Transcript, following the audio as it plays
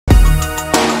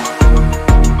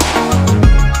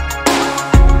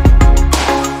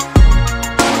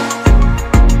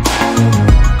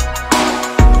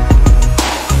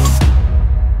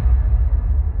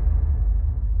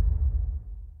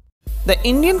The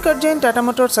Indian car giant Tata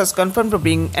Motors has confirmed to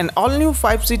bring an all-new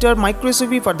 5-seater micro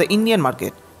SUV for the Indian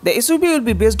market. The SUV will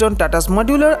be based on Tata's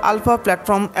modular Alpha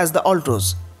platform as the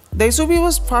Altroz. The SUV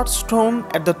was first shown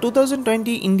at the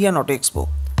 2020 Indian Auto Expo.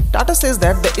 Tata says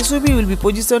that the SUV will be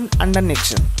positioned under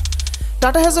Nexon.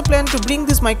 Tata has a plan to bring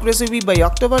this micro SUV by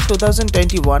October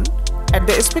 2021 at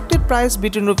the expected price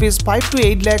between Rs 5 to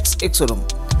 8 lakhs ex-showroom.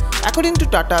 According to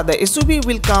Tata, the SUV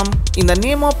will come in the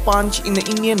name of Punch in the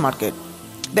Indian market.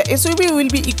 The SUV will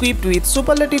be equipped with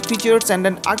superlative features and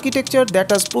an architecture that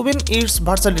has proven its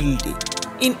versatility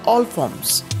in all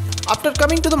forms. After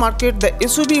coming to the market, the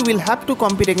SUV will have to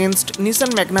compete against Nissan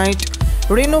Magnite,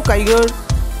 Renault Kiger,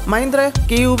 Mahindra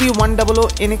KUV 100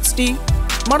 NXT,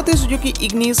 Maruti Suzuki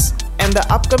Ignis, and the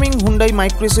upcoming Hyundai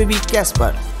micro SUV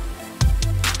Casper.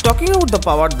 Talking about the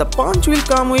power, the Punch will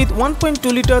come with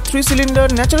 1.2-liter 3-cylinder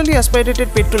naturally aspirated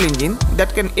petrol engine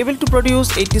that can able to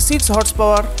produce 86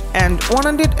 horsepower and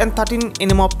 113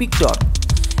 Nm of peak torque.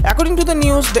 According to the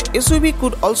news, the SUV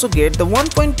could also get the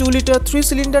 1.2-liter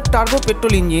 3-cylinder turbo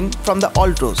petrol engine from the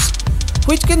Altroz,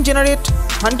 which can generate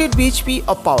 100 bhp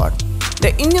of power.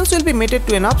 The engines will be mated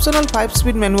to an optional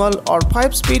 5-speed manual or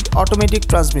 5-speed automatic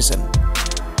transmission.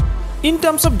 In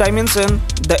terms of dimension,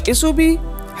 the SUV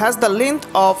has the length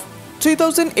of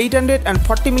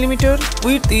 3840mm,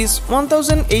 width is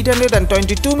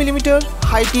 1822mm,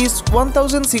 height is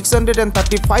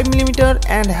 1635mm,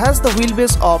 and has the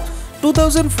wheelbase of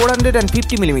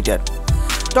 2450mm.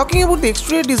 Talking about the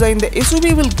exterior design, the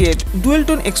SUV will get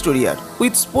dual-tone exterior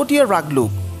with sportier rugged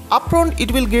look. Up front,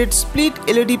 it will get split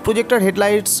LED projector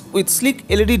headlights with sleek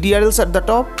LED DRLs at the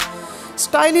top,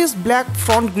 stylish black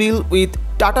front grille with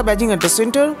Tata badging at the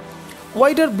center,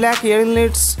 wider black air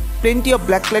inlets, plenty of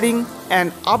black cladding,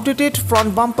 and updated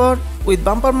front bumper with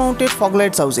bumper-mounted fog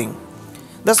lights housing.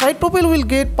 The side profile will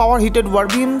get power-heated wall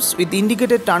beams with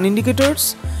indicated turn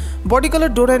indicators,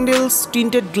 body-colored door handles,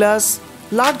 tinted glass,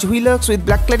 large wheel arcs with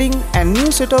black cladding, and new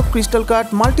set of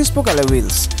crystal-cut multi-spoke alloy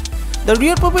wheels. The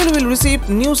rear profile will receive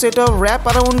new set of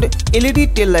wrap-around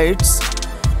LED tail lights,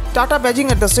 Tata badging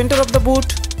at the center of the boot,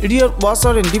 rear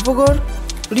washer and defogger,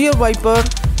 rear wiper,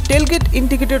 tailgate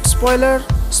integrated spoiler,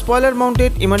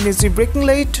 spoiler-mounted emergency braking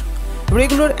light,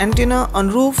 regular antenna on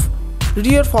roof,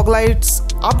 rear fog lights,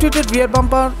 updated rear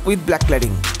bumper with black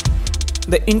cladding.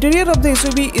 The interior of the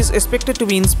SUV is expected to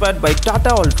be inspired by Tata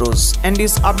Altroz and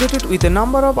is updated with a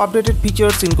number of updated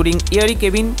features including airy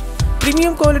cabin,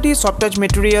 premium quality soft touch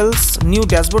materials, new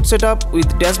dashboard setup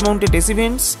with dash-mounted AC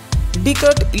vents,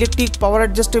 decut electric power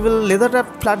adjustable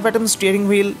leather-wrapped flat-bottom steering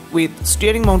wheel with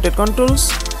steering-mounted controls,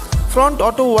 front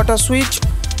auto water switch,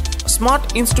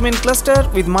 smart instrument cluster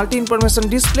with multi-information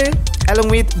display along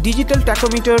with digital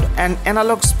tachometer and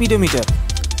analog speedometer,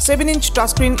 7-inch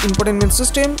touchscreen infotainment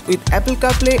system with Apple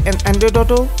CarPlay and Android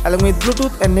Auto along with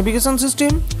Bluetooth and navigation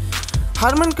system,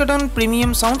 Harman Kardon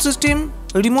premium sound system,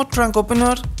 remote trunk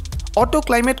opener, auto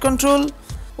climate control,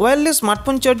 wireless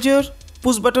smartphone charger,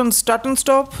 push button start and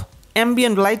stop,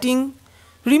 ambient lighting,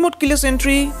 remote keyless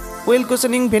entry, well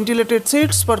cushioning ventilated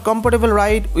seats for comfortable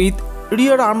ride with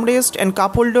rear armrest and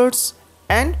cup holders,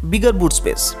 and bigger boot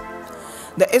space.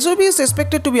 The SUV is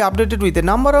expected to be updated with a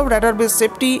number of radar-based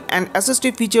safety and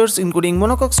assistive features including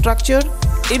monocoque structure,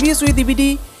 ABS with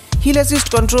EBD, hill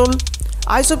assist control,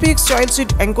 ISOFIX child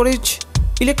seat anchorage,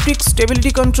 electric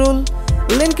stability control,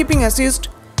 lane keeping assist,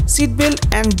 seat belt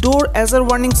and door hazard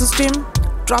warning system,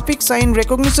 traffic sign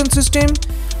recognition system,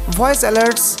 voice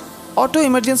alerts, auto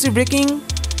emergency braking,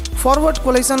 forward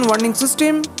collision warning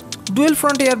system, dual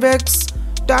front airbags,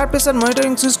 tire pressure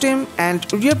monitoring system,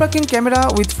 and rear parking camera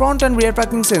with front and rear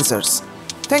parking sensors.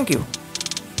 Thank you.